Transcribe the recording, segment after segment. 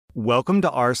Welcome to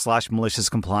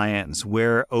r/Maliciouscompliance,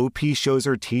 where OP shows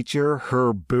her teacher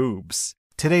her boobs.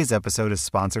 Today's episode is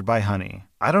sponsored by Honey.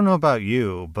 I don't know about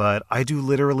you, but I do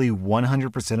literally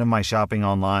 100% of my shopping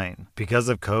online. Because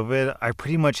of COVID, I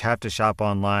pretty much have to shop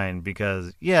online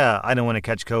because, I don't want to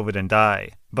catch COVID and die.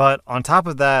 But on top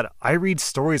of that, I read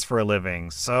stories for a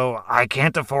living, so I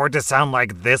can't afford to sound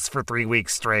like this for 3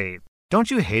 weeks straight. Don't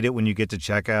you hate it when you get to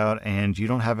checkout and you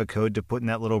don't have a code to put in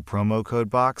that little promo code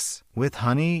box? With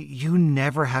Honey, you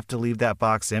never have to leave that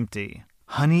box empty.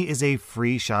 Honey is a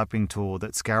free shopping tool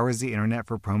that scours the internet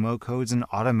for promo codes and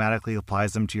automatically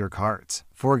applies them to your cart.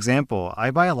 For example,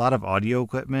 I buy a lot of audio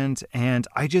equipment and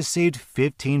I just saved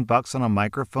 $15 on a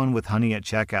microphone with Honey at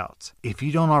checkout. If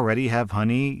you don't already have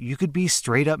Honey, you could be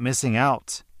straight up missing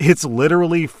out. It's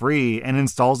literally free and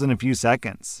installs in a few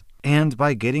seconds. And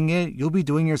by getting it, you'll be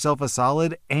doing yourself a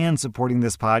solid and supporting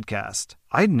this podcast.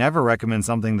 I'd never recommend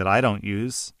something that I don't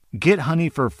use. Get Honey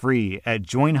for free at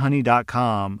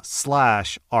joinhoney.com/r/.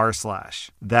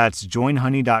 That's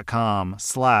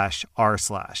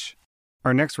joinhoney.com/r/.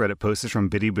 Our next Reddit post is from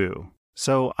Biddy Boo.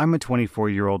 So I'm a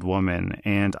 24-year-old woman,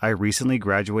 and I recently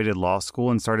graduated law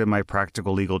school and started my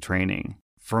practical legal training.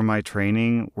 For my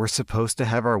training, we're supposed to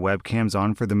have our webcams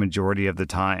on for the majority of the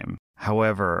time.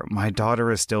 However, my daughter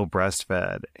is still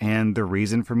breastfed, and the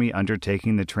reason for me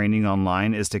undertaking the training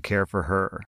online is to care for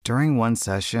her. During one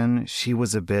session, she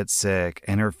was a bit sick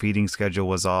and her feeding schedule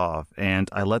was off, and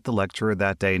I let the lecturer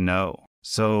that day know.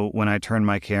 So when I turned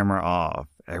my camera off,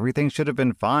 everything should have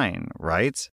been fine,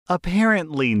 right?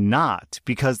 Apparently not,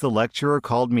 because the lecturer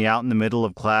called me out in the middle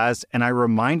of class and I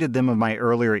reminded them of my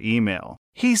earlier email.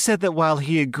 He said that while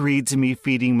he agreed to me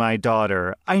feeding my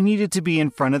daughter, I needed to be in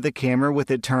front of the camera with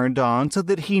it turned on so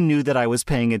that he knew that I was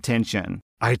paying attention.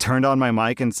 I turned on my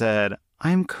mic and said,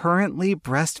 "I'm currently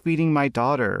breastfeeding my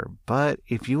daughter, but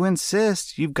if you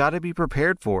insist, you've got to be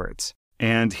prepared for it."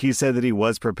 And he said that he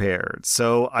was prepared,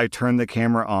 so I turned the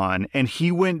camera on, and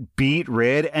he went beet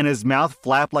red and his mouth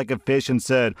flapped like a fish and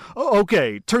said, "Oh,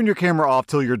 okay, turn your camera off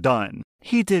till you're done."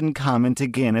 He didn't comment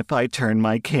again if I turned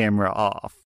my camera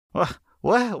off.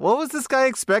 What was this guy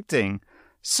expecting?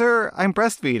 "Sir, I'm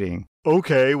breastfeeding."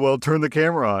 "Okay, well, turn the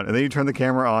camera on." And then you turn the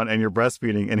camera on and you're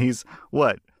breastfeeding, and he's,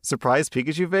 what, surprised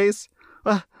Pikachu face?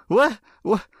 What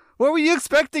were you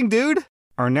expecting, dude?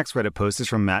 Our next Reddit post is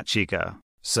from Matt Chica.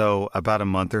 So, about a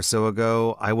month or so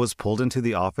ago, I was pulled into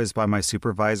the office by my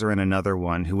supervisor and another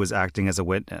one who was acting as a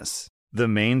witness. The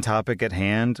main topic at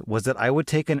hand was that I would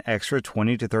take an extra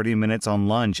 20 to 30 minutes on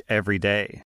lunch every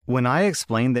day. When I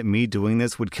explained that me doing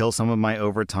this would kill some of my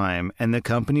overtime and the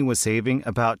company was saving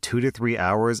about 2 to 3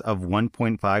 hours of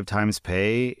 1.5 times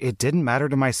pay, it didn't matter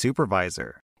to my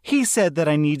supervisor. He said that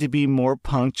I need to be more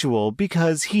punctual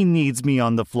because he needs me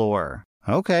on the floor.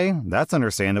 Okay, that's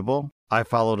understandable. I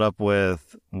followed up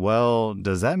with, well,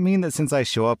 does that mean that since I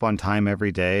show up on time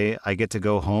every day, I get to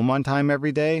go home on time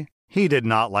every day? He did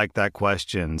not like that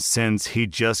question, since he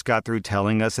just got through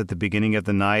telling us at the beginning of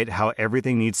the night how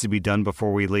everything needs to be done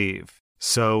before we leave.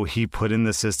 So he put in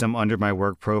the system under my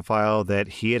work profile that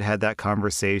he had that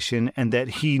conversation and that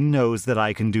he knows that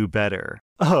I can do better.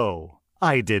 Oh,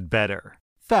 I did better.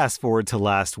 Fast forward to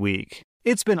last week.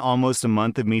 It's been almost a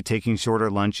month of me taking shorter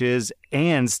lunches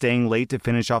and staying late to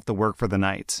finish off the work for the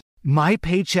night. My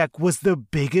paycheck was the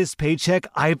biggest paycheck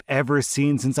I've ever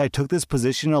seen since I took this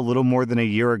position a little more than a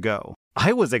year ago.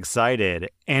 I was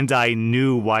excited, and I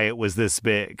knew why it was this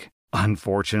big.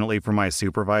 Unfortunately for my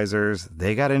supervisors,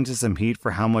 they got into some heat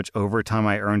for how much overtime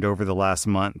I earned over the last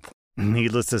month.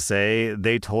 Needless to say,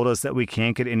 they told us that we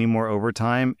can't get any more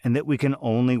overtime and that we can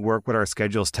only work what our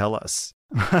schedules tell us.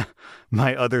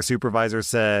 My other supervisor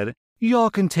said, "Y'all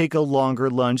can take a longer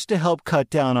lunch to help cut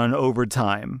down on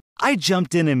overtime." I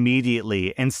jumped in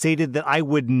immediately and stated that I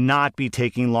would not be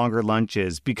taking longer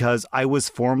lunches because I was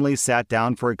formally sat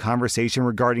down for a conversation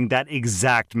regarding that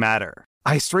exact matter.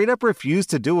 I straight up refused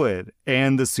to do it,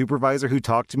 and the supervisor who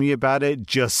talked to me about it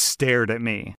just stared at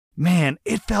me. Man,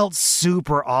 it felt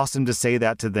super awesome to say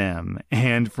that to them,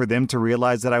 and for them to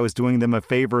realize that I was doing them a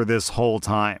favor this whole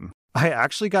time. I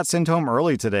actually got sent home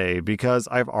early today because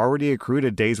I've already accrued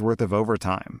a day's worth of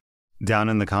overtime. Down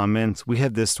in the comments, we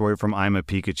have this story from I'm a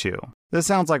Pikachu. This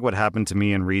sounds like what happened to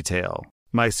me in retail.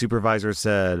 My supervisor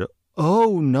said,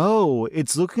 "Oh no,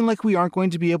 it's looking like we aren't going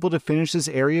to be able to finish this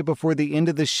area before the end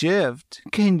of the shift.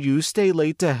 Can you stay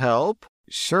late to help?"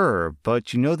 "Sure,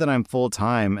 but you know that I'm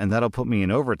full-time and that'll put me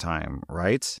in overtime,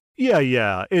 right?"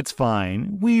 Yeah, it's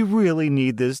fine. We really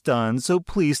need this done, so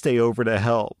please stay over to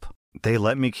help." They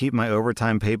let me keep my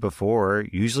overtime pay before,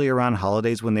 usually around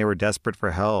holidays when they were desperate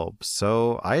for help,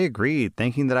 so I agreed,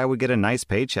 thinking that I would get a nice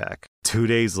paycheck. 2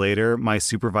 days later, my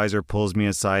supervisor pulls me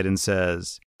aside and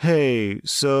says, "Hey,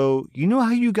 so you know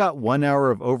how you got 1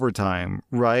 hour of overtime,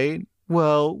 right?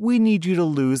 Well, we need you to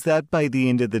lose that by the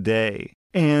end of the day.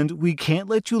 And we can't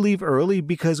let you leave early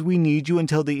because we need you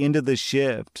until the end of the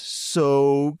shift.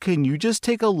 So, can you just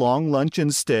take a long lunch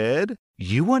instead?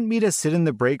 You want me to sit in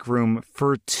the break room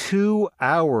for 2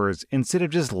 hours instead of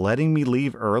just letting me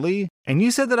leave early? And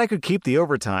you said that I could keep the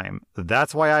overtime.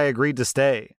 That's why I agreed to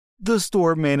stay. The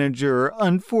store manager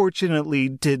unfortunately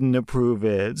didn't approve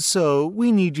it, so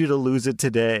we need you to lose it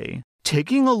today.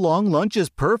 Taking a long lunch is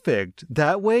perfect.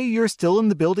 That way you're still in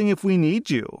the building if we need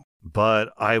you."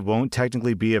 "But I won't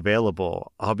technically be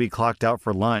available. I'll be clocked out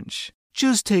for lunch."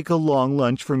 "Just take a long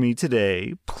lunch for me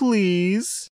today,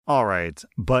 please." "All right,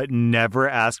 but never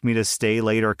ask me to stay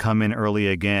late or come in early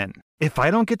again. If I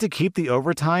don't get to keep the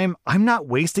overtime, I'm not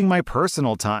wasting my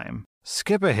personal time."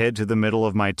 Skip ahead to the middle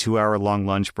of my 2-hour-long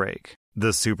lunch break.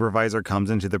 The supervisor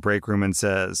comes into the break room and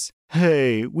says,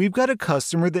 "Hey, we've got a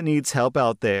customer that needs help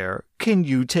out there. Can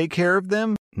you take care of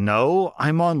them?" "No,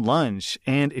 I'm on lunch,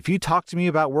 and if you talk to me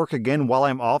about work again while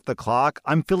I'm off the clock,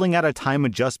 I'm filling out a time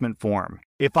adjustment form.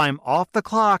 If I'm off the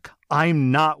clock,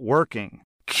 I'm not working."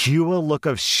 Cue a look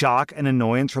of shock and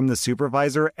annoyance from the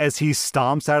supervisor as he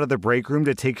stomps out of the break room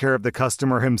to take care of the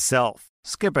customer himself.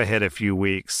 Skip ahead a few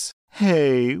weeks.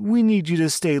 "Hey, we need you to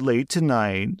stay late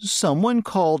tonight. Someone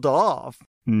called off."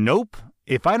 "Nope.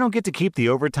 If I don't get to keep the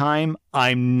overtime,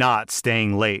 I'm not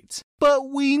staying late." "But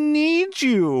we need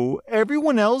you.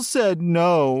 Everyone else said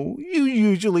no. You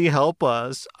usually help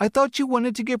us. I thought you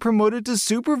wanted to get promoted to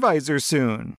supervisor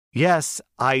soon." "Yes,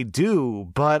 I do,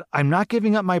 but I'm not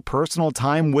giving up my personal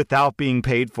time without being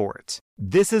paid for it.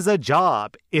 This is a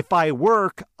job. If I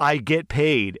work, I get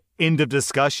paid. End of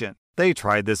discussion." They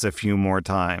tried this a few more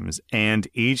times, and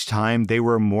each time they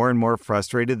were more and more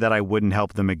frustrated that I wouldn't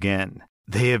help them again.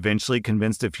 They eventually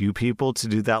convinced a few people to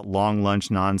do that long lunch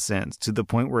nonsense to the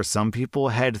point where some people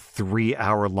had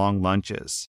 3-hour-long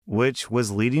lunches, which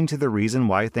was leading to the reason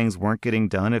why things weren't getting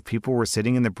done if people were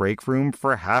sitting in the break room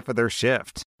for half of their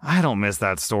shift. I don't miss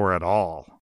that store at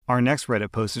all. Our next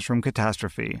Reddit post is from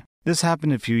Catastrophe. This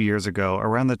happened a few years ago,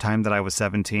 around the time that I was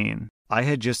 17. I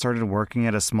had just started working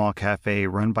at a small cafe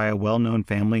run by a well-known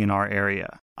family in our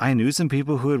area. I knew some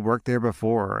people who had worked there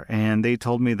before, and they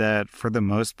told me that, for the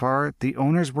most part, the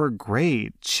owners were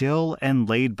great, chill, and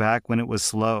laid back when it was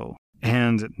slow.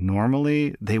 And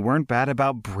normally, they weren't bad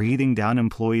about breathing down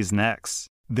employees' necks.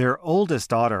 Their oldest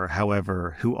daughter,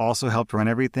 however, who also helped run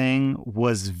everything,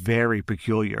 was very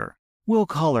peculiar. We'll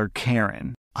call her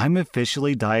Karen. I'm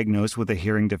officially diagnosed with a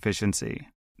hearing deficiency.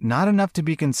 Not enough to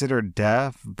be considered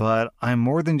deaf, but I'm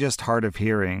more than just hard of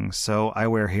hearing, so I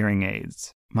wear hearing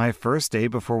aids. My first day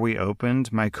before we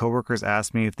opened, my coworkers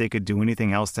asked me if they could do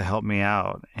anything else to help me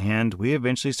out, and we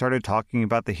eventually started talking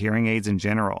about the hearing aids in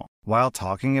general. While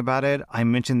talking about it, I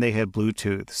mentioned they had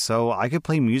Bluetooth, so I could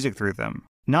play music through them.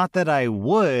 Not that I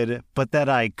would, but that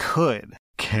I could.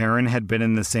 Karen had been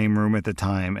in the same room at the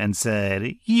time and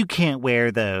said, "You can't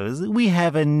wear those. We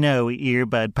have a no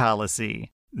earbud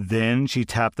policy." Then she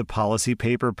tapped the policy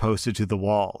paper posted to the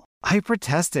wall. I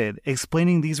protested,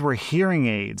 explaining these were hearing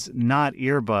aids, not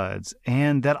earbuds,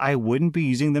 and that I wouldn't be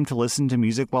using them to listen to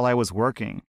music while I was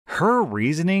working. Her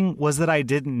reasoning was that I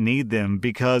didn't need them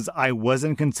because I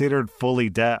wasn't considered fully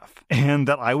deaf, and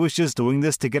that I was just doing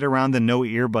this to get around the no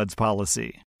earbuds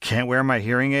policy. Can't wear my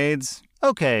hearing aids?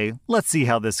 Okay, let's see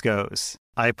how this goes.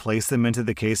 I placed them into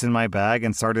the case in my bag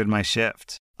and started my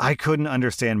shift. I couldn't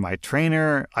understand my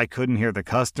trainer, I couldn't hear the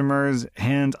customers,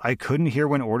 and I couldn't hear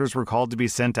when orders were called to be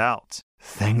sent out.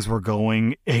 Things were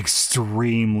going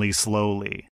extremely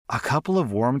slowly. A couple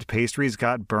of warmed pastries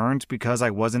got burned because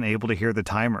I wasn't able to hear the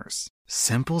timers.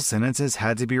 Simple sentences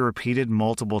had to be repeated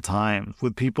multiple times,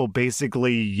 with people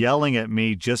basically yelling at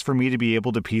me just for me to be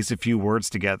able to piece a few words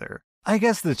together. I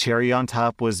guess the cherry on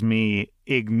top was me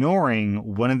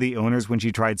ignoring one of the owners when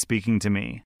she tried speaking to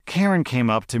me. Karen came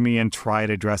up to me and tried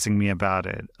addressing me about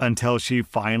it, until she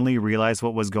finally realized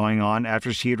what was going on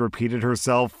after she had repeated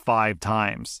herself 5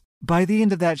 times. By the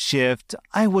end of that shift,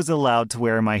 I was allowed to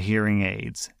wear my hearing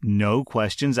aids. No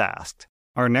questions asked.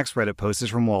 Our next Reddit post is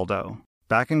from Waldo.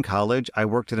 Back in college, I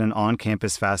worked at an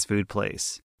on-campus fast food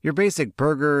place. Your basic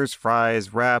burgers,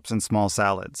 fries, wraps, and small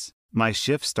salads. My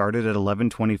shift started at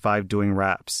 11:25 doing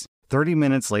wraps. 30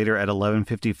 minutes later at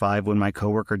 11:55 when my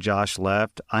coworker Josh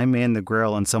left, I manned the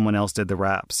grill and someone else did the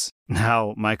wraps.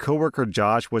 Now, my coworker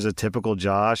Josh was a typical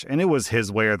Josh, and it was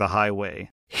his way or the highway.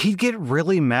 He'd get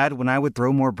really mad when I would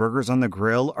throw more burgers on the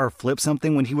grill or flip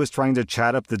something when he was trying to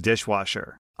chat up the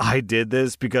dishwasher. I did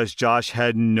this because Josh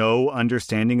had no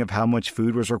understanding of how much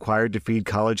food was required to feed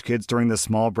college kids during the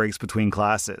small breaks between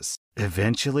classes.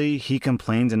 Eventually, he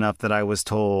complained enough that I was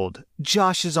told,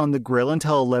 "Josh is on the grill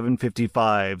until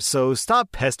 11:55, so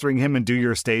stop pestering him and do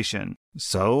your station."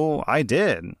 So I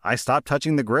did. I stopped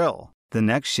touching the grill. The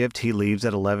next shift he leaves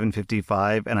at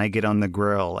 11:55 and I get on the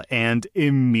grill and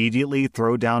immediately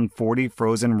throw down 40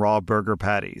 frozen raw burger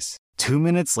patties. 2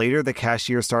 minutes later, the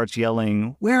cashier starts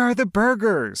yelling, "Where are the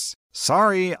burgers?"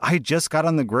 Sorry, I just got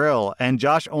on the grill and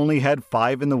Josh only had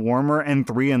 5 in the warmer and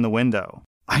 3 in the window.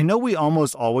 I know we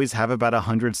almost always have about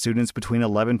 100 students between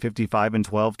 11:55 and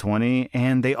 12:20,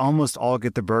 and they almost all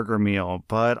get the burger meal,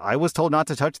 but I was told not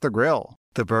to touch the grill.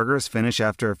 The burgers finish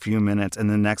after a few minutes and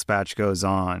the next batch goes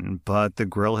on, but the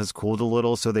grill has cooled a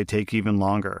little so they take even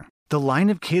longer. The line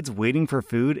of kids waiting for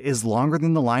food is longer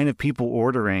than the line of people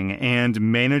ordering, and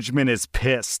management is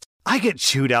pissed. I get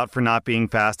chewed out for not being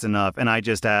fast enough, and I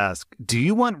just ask, "Do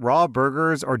you want raw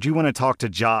burgers or do you want to talk to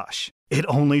Josh?" It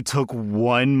only took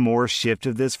one more shift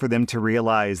of this for them to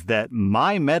realize that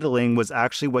my meddling was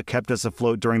actually what kept us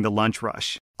afloat during the lunch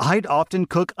rush. I'd often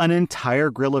cook an entire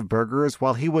grill of burgers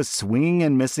while he was swinging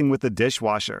and missing with the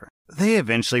dishwasher. They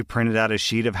eventually printed out a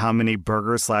sheet of how many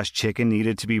burgers/chicken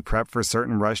needed to be prepped for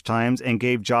certain rush times and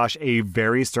gave Josh a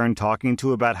very stern talking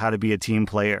to about how to be a team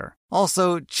player.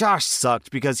 Also, Josh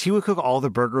sucked because he would cook all the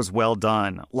burgers well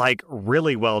done, like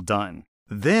really well done.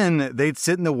 Then they'd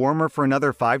sit in the warmer for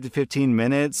another 5 to 15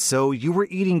 minutes, so you were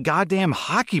eating goddamn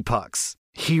hockey pucks.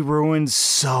 He ruined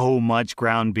so much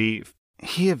ground beef.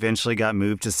 He eventually got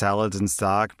moved to salads and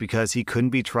stock because he couldn't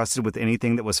be trusted with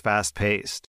anything that was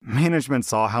fast-paced. Management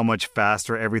saw how much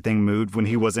faster everything moved when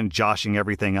he wasn't joshing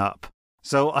everything up.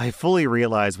 So I fully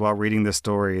realized while reading this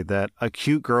story that a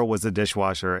cute girl was a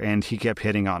dishwasher and he kept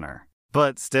hitting on her.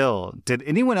 But still, did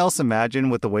anyone else imagine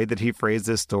with the way that he phrased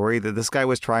this story that this guy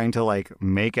was trying to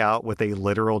make out with a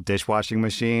literal dishwashing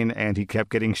machine and he kept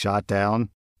getting shot down?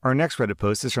 Our next Reddit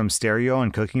post is from Stereo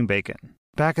and Cooking Bacon.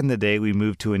 Back in the day, we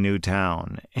moved to a new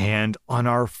town, and on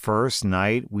our first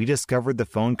night, we discovered the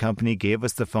phone company gave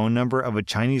us the phone number of a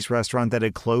Chinese restaurant that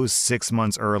had closed 6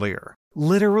 months earlier.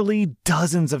 Literally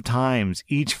dozens of times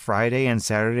each Friday and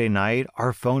Saturday night,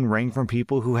 our phone rang from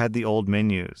people who had the old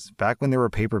menus, back when there were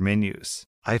paper menus.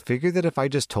 I figured that if I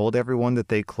just told everyone that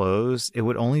they closed, it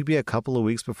would only be a couple of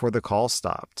weeks before the calls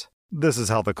stopped. This is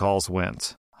how the calls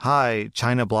went. "Hi,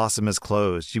 China Blossom is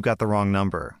closed. You got the wrong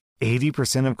number."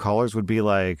 80% of callers would be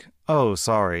like, "Oh,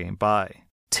 sorry, bye."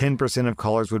 10% of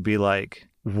callers would be like,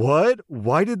 "What?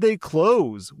 Why did they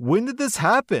close? When did this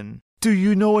happen? Do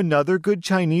you know another good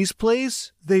Chinese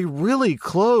place? They really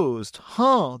closed.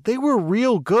 Huh, they were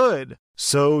real good.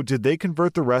 So, did they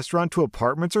convert the restaurant to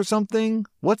apartments or something?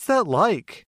 What's that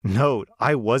like?" Note,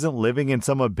 I wasn't living in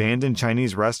some abandoned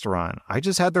Chinese restaurant. I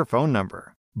just had their phone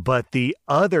number. But the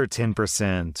other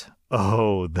 10%,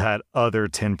 oh, that other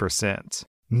 10%.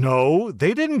 "No,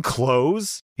 they didn't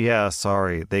close." "Yeah,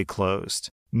 sorry, they closed."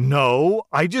 "No,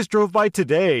 I just drove by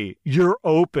today. You're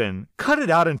open. Cut it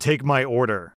out and take my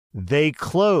order." "They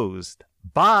closed.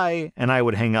 Bye," and I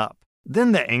would hang up.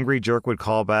 Then the angry jerk would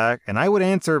call back, and I would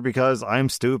answer because I'm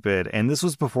stupid, and this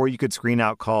was before you could screen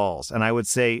out calls, and I would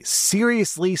say,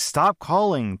 "Seriously, stop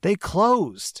calling. They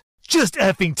closed." "Just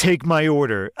effing take my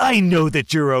order. I know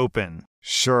that you're open."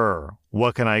 "Sure,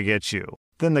 what can I get you?"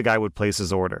 Then the guy would place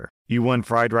his order. "You want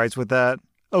fried rice with that?"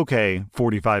 "Okay,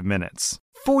 45 minutes.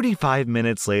 45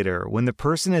 minutes later, when the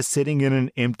person is sitting in an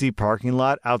empty parking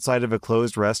lot outside of a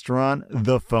closed restaurant,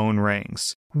 the phone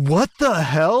rings. "What the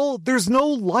hell? There's no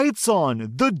lights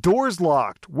on. The door's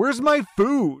locked. Where's my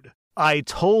food?" "I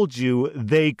told you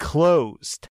they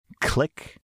closed."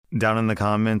 Click. Down in the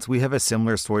comments, we have a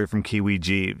similar story from Kiwi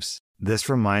Jeeves. This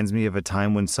reminds me of a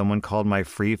time when someone called my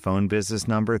free phone business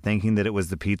number thinking that it was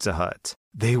the Pizza Hut.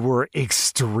 They were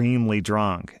extremely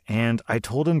drunk, and I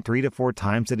told him 3 to 4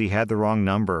 times that he had the wrong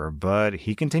number, but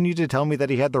he continued to tell me that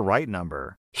he had the right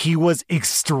number. He was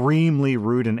extremely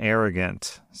rude and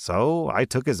arrogant, so I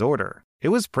took his order. It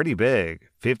was pretty big,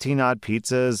 15-odd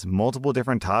pizzas, multiple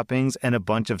different toppings, and a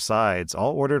bunch of sides,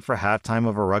 all ordered for halftime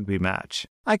of a rugby match.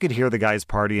 I could hear the guy's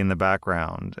party in the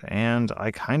background, and I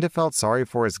kind of felt sorry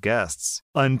for his guests,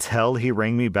 until he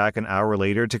rang me back an hour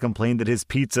later to complain that his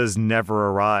pizzas never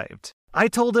arrived. I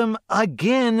told him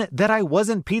again that I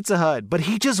wasn't Pizza Hut, but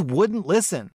he just wouldn't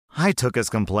listen. I took his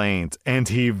complaint, and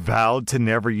he vowed to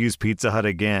never use Pizza Hut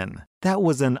again. That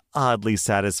was an oddly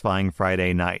satisfying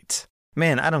Friday night.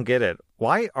 Man, I don't get it.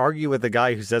 Why argue with a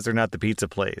guy who says they're not the pizza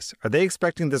place? Are they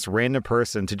expecting this random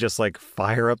person to just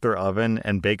fire up their oven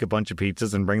and bake a bunch of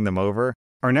pizzas and bring them over?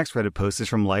 Our next Reddit post is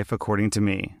from Life According to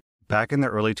Me. Back in the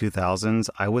early 2000s,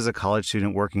 I was a college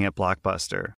student working at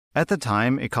Blockbuster. At the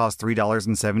time, it cost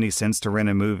 $3.70 to rent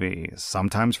a movie,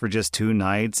 sometimes for just 2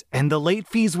 nights, and the late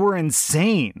fees were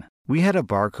insane. We had a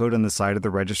barcode on the side of the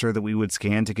register that we would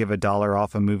scan to give $1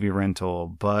 off a movie rental,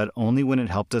 but only when it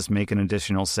helped us make an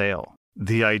additional sale.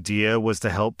 The idea was to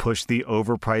help push the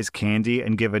overpriced candy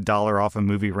and give $1 off a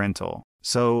movie rental.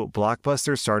 So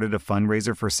Blockbuster started a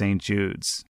fundraiser for St.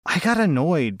 Jude's. I got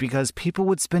annoyed because people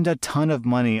would spend a ton of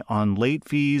money on late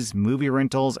fees, movie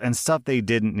rentals, and stuff they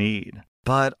didn't need.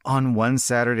 But on one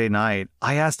Saturday night,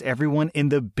 I asked everyone in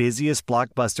the busiest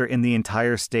Blockbuster in the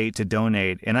entire state to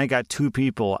donate, and I got 2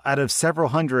 people out of several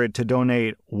hundred to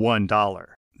donate $1.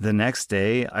 The next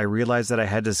day, I realized that I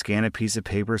had to scan a piece of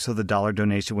paper so the dollar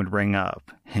donation would ring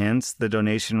up. Hence, the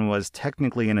donation was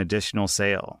technically an additional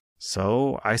sale.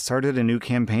 So I started a new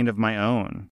campaign of my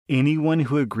own. Anyone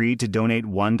who agreed to donate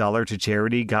 $1 to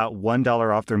charity got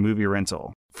 $1 off their movie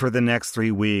rental. For the next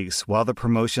 3 weeks, while the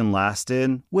promotion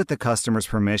lasted, with the customer's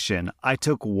permission, I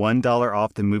took $1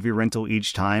 off the movie rental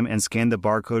each time and scanned the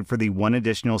barcode for the one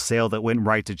additional sale that went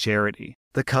right to charity.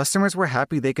 The customers were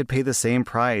happy they could pay the same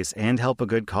price and help a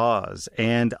good cause,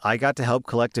 and I got to help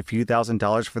collect a few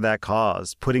 $1,000s for that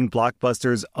cause, putting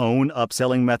Blockbuster's own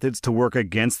upselling methods to work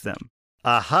against them.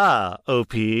 Aha,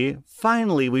 OP.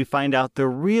 Finally, we find out the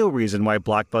real reason why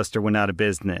Blockbuster went out of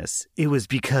business. It was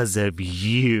because of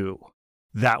you.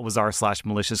 That was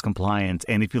r/malicious compliance.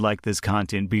 And if you like this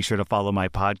content, be sure to follow my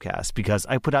podcast because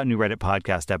I put out new Reddit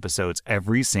podcast episodes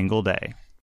every single day.